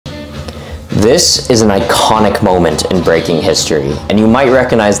This is an iconic moment in breaking history, and you might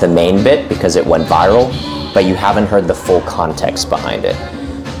recognize the main bit because it went viral, but you haven't heard the full context behind it.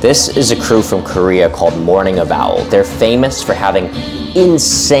 This is a crew from Korea called Morning of Owl. They're famous for having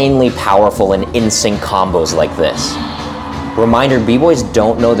insanely powerful and in-sync combos like this. Reminder, b-boys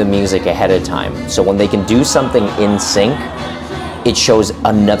don't know the music ahead of time, so when they can do something in sync, it shows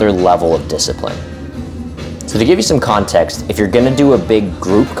another level of discipline. So to give you some context, if you're gonna do a big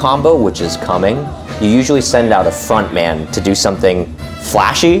group combo, which is coming, you usually send out a front man to do something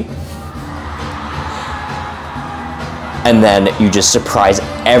flashy, and then you just surprise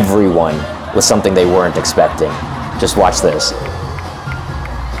everyone with something they weren't expecting. Just watch this.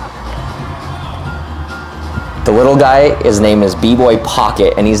 The little guy, his name is B-Boy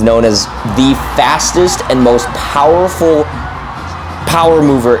Pocket, and he's known as the fastest and most powerful power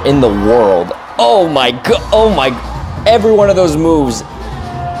mover in the world. Oh my god, every one of those moves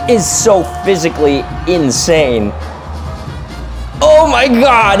is so physically insane. Oh my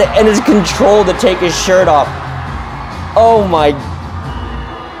god, and his control to take his shirt off. Oh my,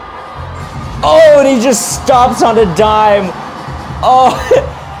 oh, and he just stops on a dime.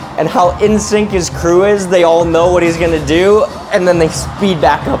 Oh, and how in sync his crew is, they all know what he's gonna do, and then they speed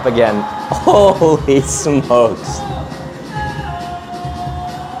back up again. Holy smokes.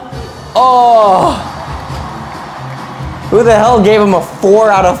 Oh, who the hell gave him a 4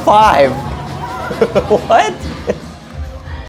 out of 5? What?